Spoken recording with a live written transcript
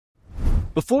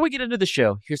Before we get into the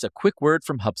show, here's a quick word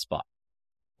from HubSpot.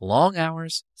 Long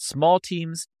hours, small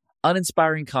teams,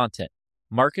 uninspiring content.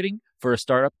 Marketing for a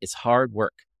startup is hard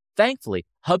work. Thankfully,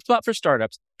 HubSpot for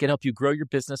Startups can help you grow your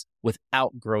business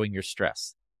without growing your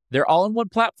stress. Their all-in-one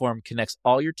platform connects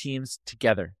all your teams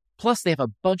together. Plus, they have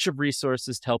a bunch of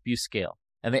resources to help you scale,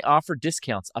 and they offer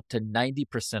discounts up to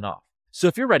 90% off. So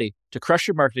if you're ready to crush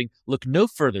your marketing, look no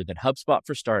further than HubSpot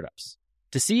for Startups.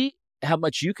 To see how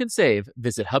much you can save,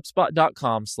 visit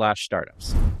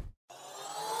HubSpot.com/startups.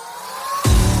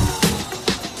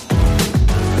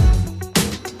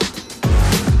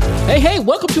 Hey,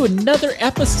 welcome to another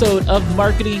episode of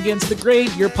Marketing Against the Grain,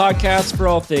 your podcast for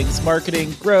all things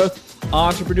marketing, growth,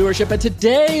 entrepreneurship, and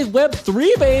today,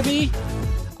 Web3, baby.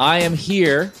 I am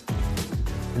here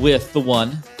with the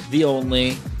one, the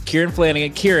only, Kieran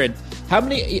Flanagan. Kieran, how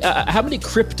many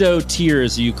crypto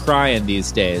tears are you crying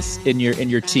these days in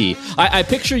your tea? I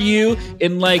picture you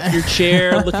in like your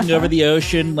chair, looking over the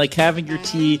ocean, like having your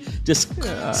tea, just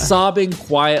sobbing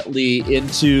quietly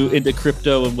into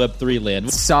crypto and Web3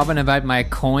 land. Sobbing about my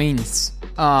coins.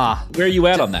 Where are you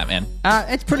at on that, man?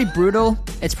 It's pretty brutal.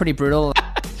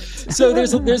 So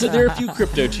there are a few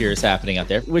crypto tears happening out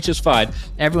there, which is fine.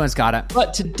 Everyone's got it.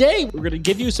 But today we're going to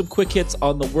give you some quick hits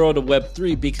on the world of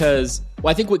Web3 because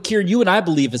I think what Kieran, you and I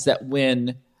believe is that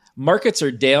when markets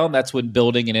are down, that's when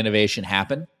building and innovation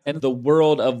happen. And the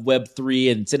world of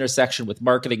Web3 and its intersection with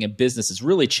marketing and business is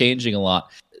really changing a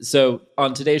lot. So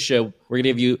on today's show, we're going to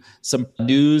give you some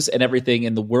news and everything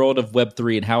in the world of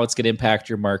Web3 and how it's going to impact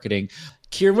your marketing.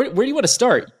 Kieran, where do you want to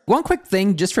start? One quick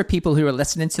thing just for people who are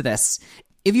listening to this.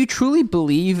 If you truly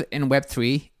believe in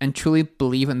Web3 and truly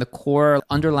believe in the core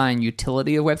underlying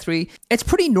utility of Web3, it's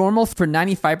pretty normal for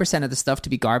 95% of the stuff to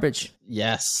be garbage.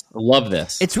 Yes, I love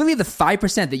this. It's really the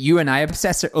 5% that you and I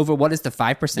obsess over what is the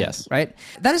 5%, yes. Right?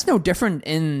 That is no different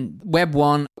in Web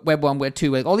 1, Web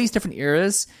 2, like all these different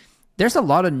eras. There's a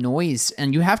lot of noise,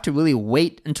 and you have to really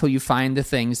wait until you find the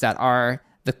things that are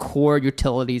the core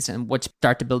utilities and what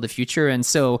start to build the future. And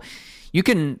so you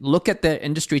can look at the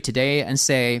industry today and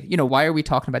say, why are we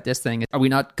talking about this thing? Are we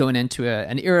not going into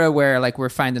an era where like we're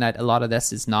finding out a lot of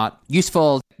this is not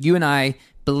useful? You and I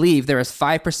believe there is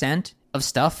 5% of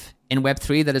stuff in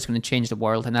Web3 that is going to change the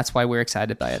world, and that's why we're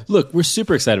excited by it. Look, we're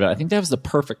super excited about it. I think that was the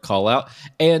perfect call out.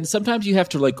 And sometimes you have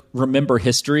to remember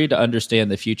history to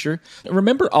understand the future.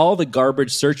 Remember all the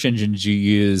garbage search engines you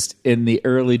used in the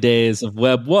early days of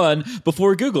Web 1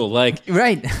 before Google.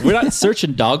 Right. We're not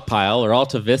searching Dogpile or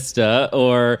Alta Vista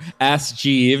or Ask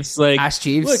Jeeves. Ask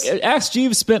Jeeves. Look, Ask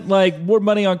Jeeves spent more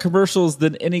money on commercials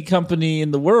than any company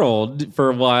in the world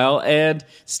for a while and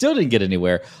still didn't get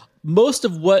anywhere. Most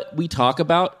of what we talk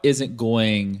about isn't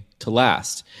going to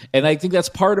last. And I think that's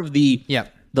part of the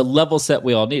level set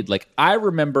we all need. I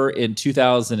remember in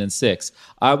 2006,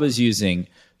 I was using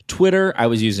Twitter, I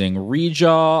was using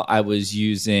Rejaw, I was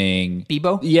using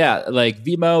Bebo? Yeah,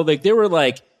 Vimo. There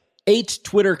were 8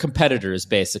 Twitter competitors,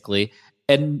 basically,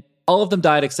 and all of them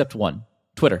died except one,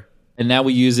 Twitter. And now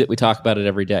we use it. We talk about it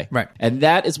every day. Right. And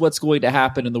that is what's going to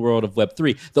happen in the world of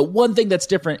Web3. The one thing that's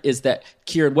different is that,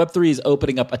 Kieran, Web3 is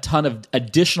opening up a ton of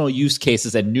additional use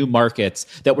cases and new markets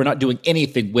that we're not doing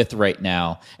anything with right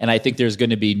now. And I think there's going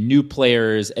to be new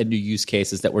players and new use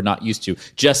cases that we're not used to,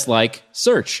 just like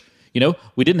search.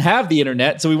 We didn't have the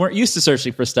internet, so we weren't used to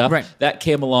searching for stuff. Right. That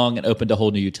came along and opened a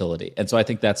whole new utility. And so I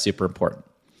think that's super important.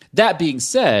 That being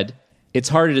said, it's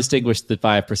hard to distinguish the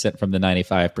 5% from the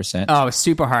 95%. Oh, it's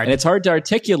super hard. And it's hard to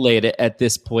articulate it at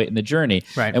this point in the journey.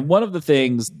 Right. And one of the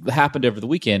things that happened over the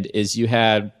weekend is you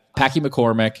had Packy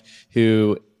McCormick,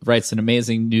 who writes an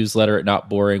amazing newsletter at Not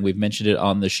Boring. We've mentioned it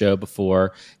on the show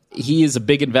before. He is a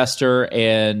big investor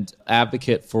and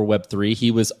advocate for Web3.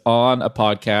 He was on a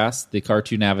podcast, the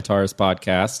Cartoon Avatars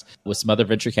podcast, with some other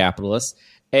venture capitalists.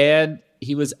 And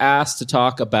he was asked to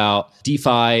talk about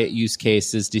DeFi use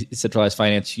cases, decentralized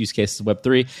finance use cases in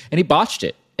Web3, and he botched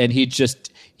it. And he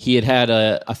had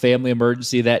a family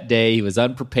emergency that day. He was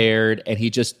unprepared, and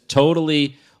he just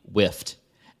totally whiffed.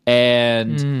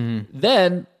 And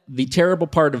then the terrible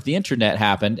part of the internet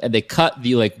happened, and they cut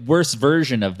the worst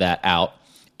version of that out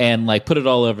and put it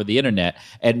all over the internet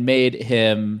and made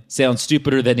him sound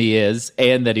stupider than he is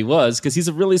and that he was, because he's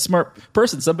a really smart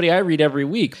person, somebody I read every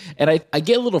week. And I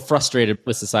get a little frustrated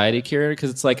with society, Kieran,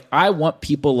 because it's I want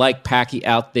people like Packy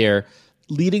out there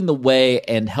leading the way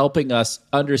and helping us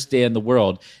understand the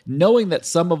world, knowing that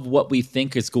some of what we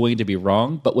think is going to be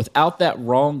wrong, but without that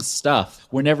wrong stuff,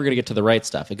 we're never going to get to the right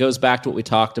stuff. It goes back to what we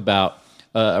talked about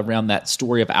around that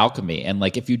story of alchemy. And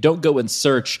if you don't go in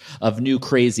search of new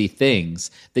crazy things,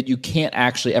 that you can't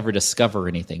actually ever discover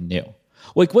anything new.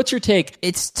 Like, what's your take?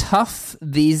 It's tough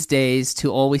these days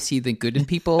to always see the good in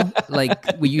people.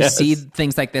 Like when you see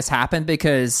things like this happen,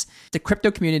 because the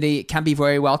crypto community can be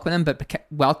very welcoming, but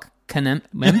welcoming.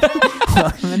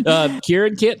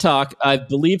 Kieran can't talk. I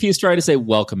believe he's trying to say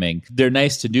welcoming. They're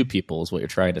nice to new people is what you're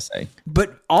trying to say.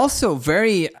 But also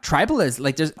very tribalist.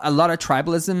 Like there's a lot of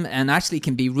tribalism, and actually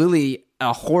can be really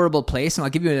a horrible place. And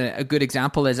I'll give you a good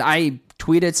example is I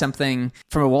tweeted something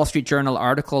from a Wall Street Journal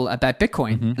article about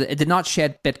Bitcoin. Mm-hmm. It did not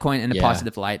shed Bitcoin in a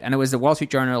positive light. And it was the Wall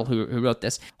Street Journal who wrote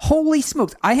this. Holy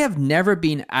smokes. I have never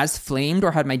been as flamed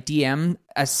or had my DM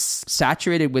as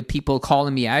saturated with people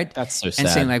calling me out. That's so sad.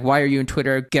 And saying like, why are you on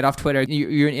Twitter? Get off Twitter.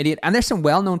 You're an idiot. And there's some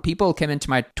well-known people who came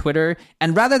into my Twitter,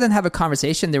 and rather than have a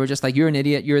conversation, they were just like, you're an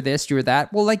idiot. You're this, you're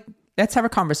that. Well, like, let's have a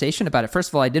conversation about it. First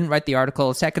of all, I didn't write the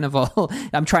article. Second of all,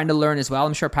 I'm trying to learn as well.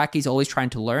 I'm sure Packy's always trying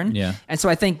to learn. Yeah. And so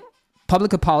I think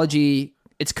public apology,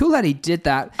 it's cool that he did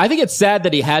that. I think it's sad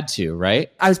that he had to, right?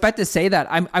 I was about to say that.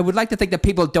 I would like to think that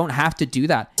people don't have to do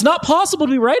that. It's not possible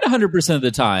to be right 100% of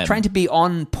the time. Trying to be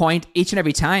on point each and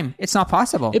every time. It's not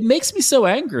possible. It makes me so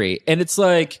angry. And it's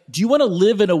like, do you want to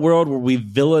live in a world where we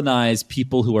villainize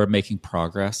people who are making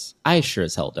progress? I sure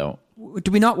as hell don't.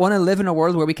 Do we not want to live in a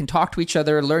world where we can talk to each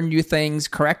other, learn new things,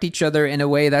 correct each other in a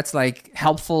way that's like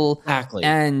helpful? Exactly.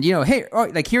 And, you know, hey,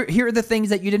 like here are the things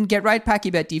that you didn't get right, Packy,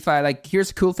 about DeFi. Like,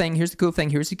 here's a cool thing, here's the cool thing,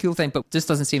 here's the cool thing. But this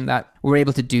doesn't seem that we're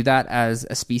able to do that as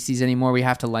a species anymore. We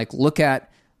have to like look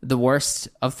at the worst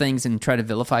of things and try to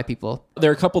vilify people. There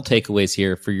are a couple takeaways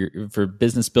here for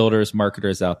business builders,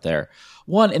 marketers out there.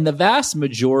 One, in the vast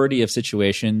majority of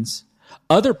situations,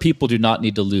 other people do not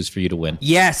need to lose for you to win.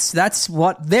 Yes, that's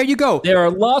what... There you go. There are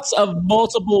lots of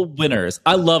multiple winners.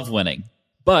 I love winning.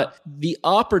 But the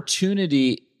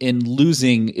opportunity in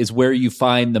losing is where you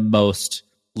find the most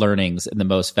learnings and the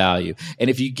most value. And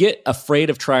if you get afraid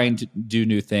of trying to do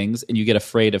new things and you get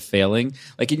afraid of failing,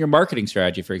 like in your marketing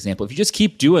strategy, for example, if you just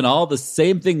keep doing all the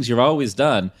same things you've always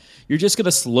done, you're just going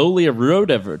to slowly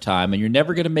erode over time and you're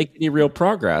never going to make any real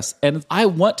progress. And I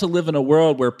want to live in a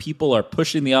world where people are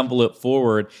pushing the envelope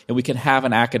forward and we can have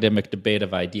an academic debate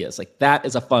of ideas. Like that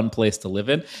is a fun place to live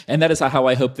in. And that is how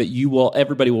I hope that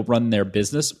everybody will run their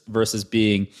business versus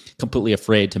being completely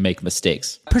afraid to make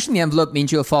mistakes. Pushing the envelope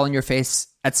means you'll fall on your face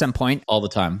at some point. All the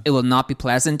time. It will not be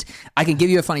pleasant. I can give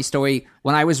you a funny story.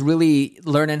 When I was really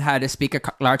learning how to speak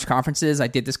at large conferences, I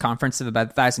did this conference of about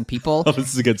 1,000 people. Oh,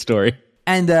 this is a good story.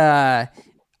 And I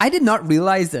did not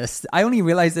realize this. I only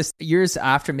realized this years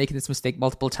after making this mistake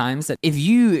multiple times, that if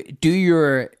you do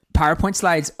your PowerPoint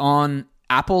slides on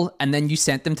Apple and then you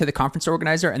send them to the conference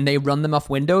organizer and they run them off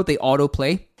window, they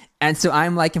autoplay. And so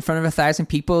I'm like in front of 1,000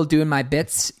 people doing my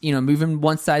bits, you know, moving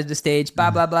one side of the stage, blah,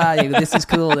 blah, blah. This is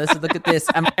cool. Look at this.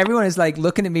 And everyone is like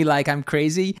looking at me like I'm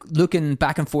crazy, looking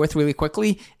back and forth really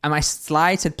quickly. And my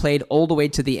slides had played all the way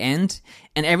to the end.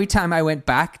 And every time I went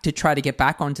back to try to get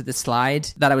back onto the slide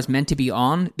that I was meant to be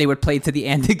on, they would play to the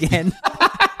end again.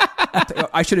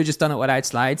 I should have just done it without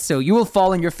slides. So you will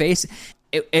fall on your face.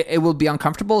 It will be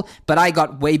uncomfortable. But I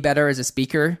got way better as a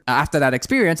speaker after that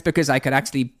experience because I could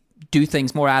actually do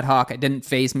things more ad hoc. It didn't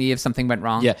faze me if something went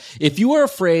wrong. Yeah. If you are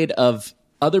afraid of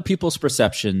other people's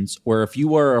perceptions, or if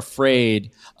you are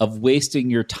afraid of wasting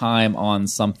your time on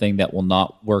something that will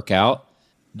not work out,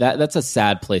 that's a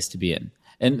sad place to be in.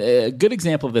 And a good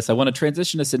example of this, I want to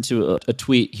transition us into a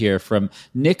tweet here from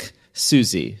Nick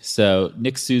Susie. So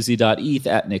nicksusie.eth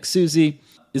at nicksusie.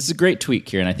 This is a great tweet,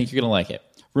 Kieran. I think you're going to like it.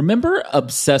 Remember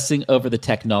obsessing over the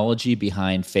technology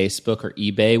behind Facebook or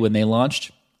eBay when they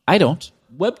launched? I don't.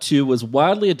 Web 2 was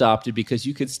widely adopted because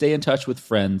you could stay in touch with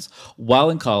friends while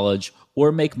in college or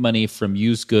make money from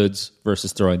used goods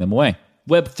versus throwing them away.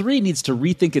 Web 3 needs to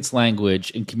rethink its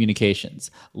language and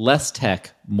communications. Less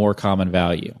tech, more common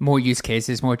value. More use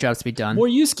cases, more jobs to be done. More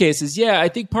use cases, yeah. I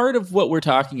think part of what we're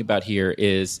talking about here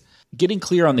is getting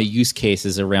clear on the use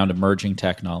cases around emerging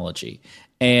technology.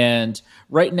 And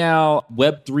right now,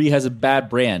 Web 3 has a bad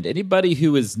brand. Anybody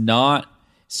who is not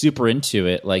super into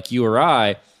it, like you or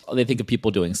I, they think of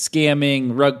people doing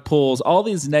scamming, rug pulls, all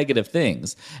these negative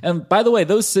things. And by the way,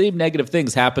 those same negative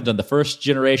things happened on the first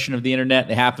generation of the internet.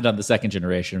 They happened on the second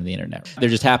generation of the internet. They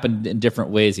just happened in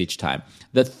different ways each time.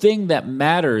 The thing that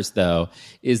matters, though,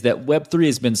 is that Web3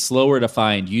 has been slower to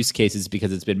find use cases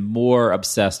because it's been more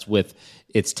obsessed with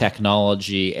its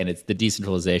technology and it's the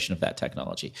decentralization of that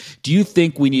technology. Do you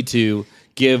think we need to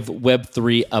give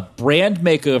Web3 a brand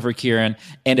makeover, Kieran?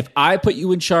 And if I put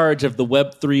you in charge of the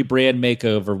Web3 brand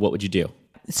makeover, what would you do?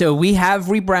 So we have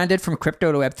rebranded from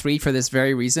crypto to Web3 for this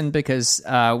very reason, because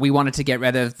we wanted to get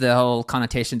rid of the whole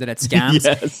connotation that it's scams.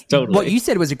 Yes, totally. What you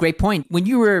said was a great point. When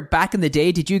you were back in the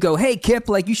day, did you go, hey, Kip,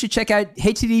 like you should check out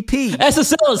HTTP?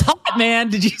 SSL is hot, man.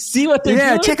 Did you see what they're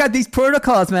doing? Check out these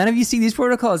protocols, man. Have you seen these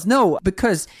protocols? No,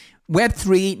 because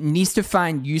Web3 needs to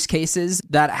find use cases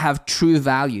that have true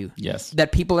value. Yes.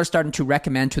 That people are starting to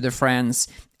recommend to their friends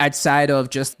outside of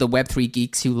just the Web3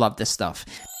 geeks who love this stuff.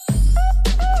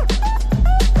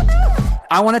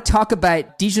 I want to talk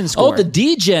about Degen score. Oh, the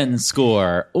Degen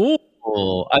score.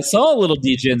 Ooh, I saw a little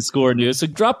Degen score news. So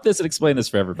drop this and explain this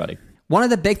for everybody. One of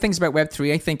the big things about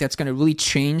Web3, I think that's going to really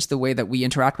change the way that we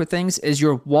interact with things, is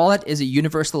your wallet is a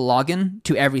universal login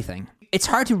to everything. It's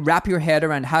hard to wrap your head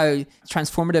around how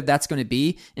transformative that's going to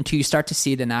be until you start to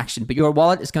see it in action. But your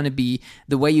wallet is going to be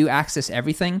the way you access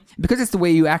everything. Because it's the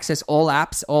way you access all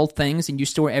apps, all things, and you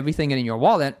store everything in your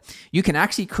wallet, you can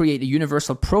actually create a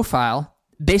universal profile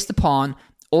based upon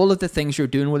all of the things you're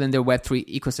doing within the Web3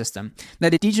 ecosystem. Now,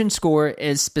 the Degen score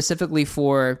is specifically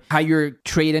for how you're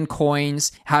trading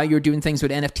coins, how you're doing things with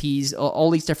NFTs,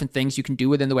 all these different things you can do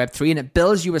within the Web3. And it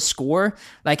builds you a score,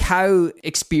 like how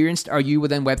experienced are you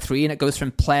within Web3? And it goes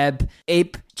from pleb,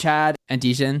 ape, Chad, and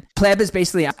Degen. Pleb is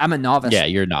basically, I'm a novice. Yeah,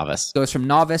 you're a novice. It goes from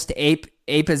novice to ape.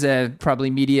 Ape is a probably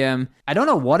medium. I don't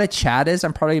know what a Chad is.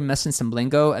 I'm probably missing some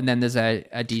lingo. And then there's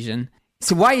a Degen.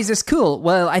 So why is this cool?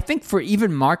 Well, I think for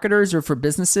even marketers or for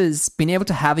businesses, being able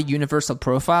to have a universal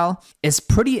profile is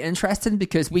pretty interesting,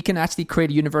 because we can actually create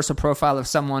a universal profile of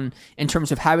someone in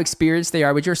terms of how experienced they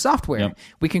are with your software. Yep.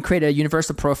 We can create a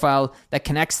universal profile that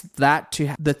connects that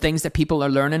to the things that people are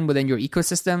learning within your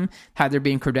ecosystem, how they're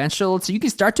being credentialed. So you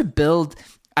can start to build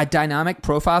a dynamic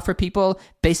profile for people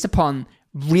based upon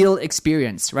real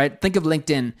experience, right? Think of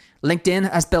LinkedIn. LinkedIn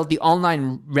has built the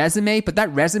online resume, but that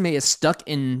resume is stuck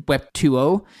in Web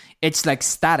 2.0. It's like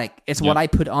static. It's what I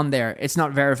put on there. It's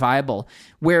not verifiable.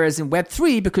 Whereas in Web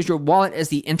 3, because your wallet is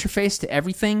the interface to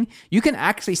everything, you can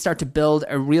actually start to build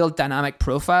a real dynamic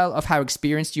profile of how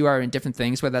experienced you are in different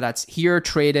things, whether that's here,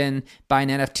 trading, buying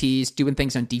NFTs, doing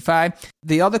things on DeFi.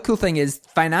 The other cool thing is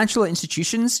financial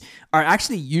institutions are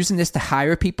actually using this to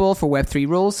hire people for Web 3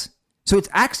 roles. So it's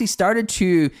actually started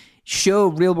to show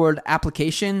real world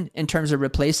application in terms of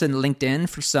replacing LinkedIn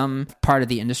for some part of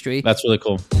the industry. That's really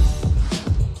cool.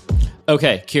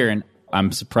 Okay, Kieran,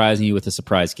 I'm surprising you with a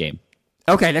surprise game.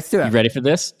 Okay, let's do it. You ready for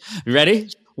this? You ready?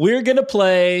 We're going to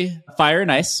play Fire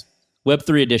and Ice,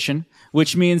 Web3 edition,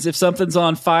 which means if something's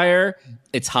on fire,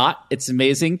 it's hot, it's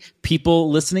amazing.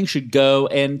 People listening should go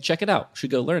and check it out,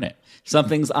 should go learn it.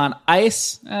 Something's on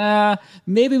ice.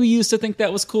 Maybe we used to think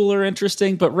that was cool or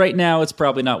interesting, but right now it's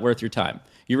probably not worth your time.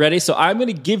 You ready? So I'm going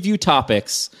to give you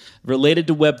topics related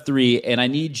to Web3, and I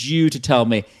need you to tell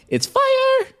me it's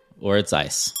fire or it's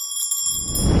ice.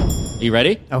 Are you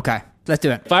ready? Okay, let's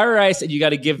do it. Fire or ice, and you got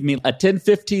to give me a 10,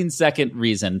 15 second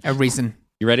reason. A reason.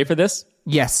 You ready for this?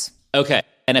 Yes. Okay,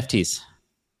 NFTs.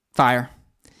 Fire.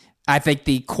 I think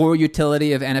the core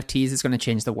utility of NFTs is going to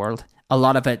change the world. A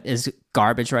lot of it is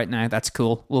garbage right now. That's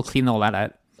cool. We'll clean all that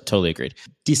out. Totally agreed.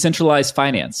 Decentralized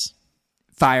finance.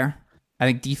 Fire. I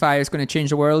think DeFi is going to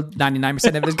change the world. 99%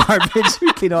 of it is garbage.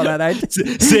 We clean all that out.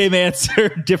 Same answer,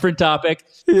 different topic.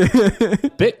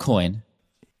 Bitcoin.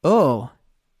 Oh.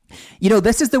 You know,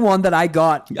 this is the one that I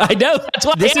got. I know. That's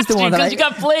why this is the one that you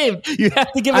got flamed. You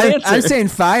have to give an answer. I'm saying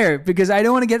fire because I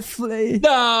don't want to get flamed.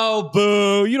 No,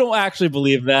 boo. You don't actually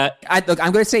believe that. Look,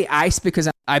 I'm going to say ice because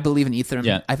I believe in Ethereum.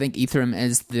 Yeah. I think Ethereum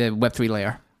is the Web3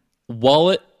 layer.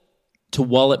 Wallet to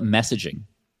wallet messaging.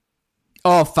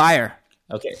 Oh, fire.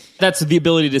 Okay. That's the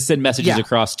ability to send messages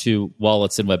across to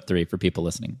wallets in Web3 for people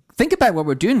listening. Think about what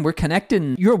we're doing. We're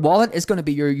connecting. Your wallet is going to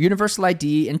be your universal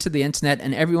ID into the internet,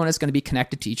 and everyone is going to be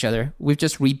connected to each other. We've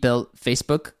just rebuilt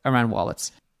Facebook around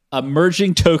wallets.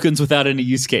 Merging tokens without any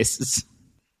use cases.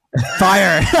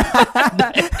 Fire.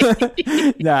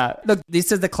 Nah. Look,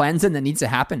 this is the cleansing that needs to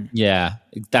happen. Yeah,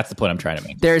 that's the point I'm trying to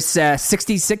make. There's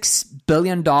 $66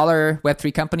 billion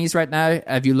Web3 companies right now.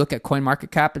 If you look at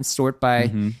CoinMarketCap and sort by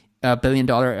 $1 billion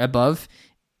above,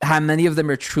 how many of them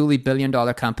are truly $1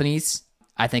 billion companies?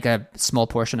 I think a small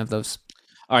portion of those.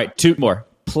 All right, two more.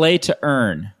 Play to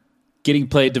earn. Getting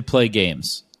paid to play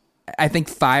games. I think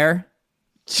fire.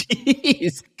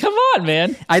 Jeez, come on,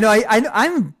 man. I know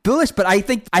I'm bullish, but I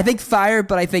think fire,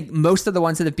 but I think most of the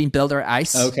ones that have been built are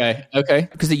ice. Okay.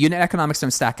 Because the unit economics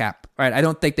don't stack up, right? I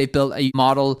don't think they've built a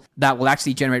model that will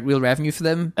actually generate real revenue for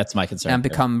them. That's my concern. And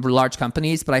become large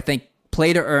companies, but I think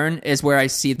play to earn is where I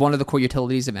see one of the core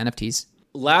utilities of NFTs.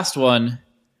 Last one,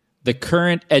 the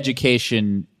current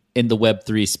education in the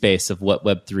Web3 space of what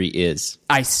Web3 is.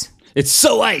 Ice. It's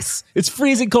so ice. It's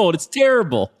freezing cold. It's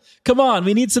terrible. Come on,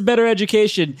 we need some better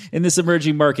education in this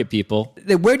emerging market, people.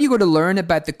 Where do you go to learn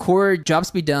about the core jobs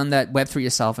to be done that Web3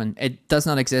 is solving? It does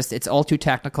not exist. It's all too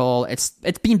technical. It's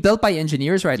being built by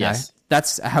engineers right now.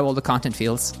 That's how all the content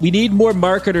feels. We need more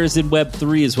marketers in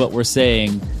Web3 is what we're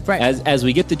saying. Right. As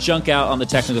we get the junk out on the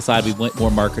technical side, we want more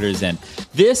marketers in.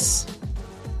 This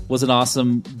was an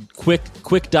awesome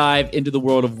quick dive into the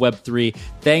world of Web3.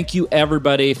 Thank you,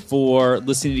 everybody, for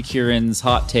listening to Kieran's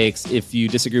hot takes. If you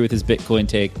disagree with his Bitcoin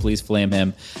take, please flame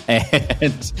him.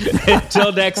 And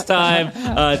until next time,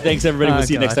 thanks, everybody. We'll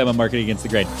see you next time on Marketing Against the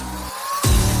Grain.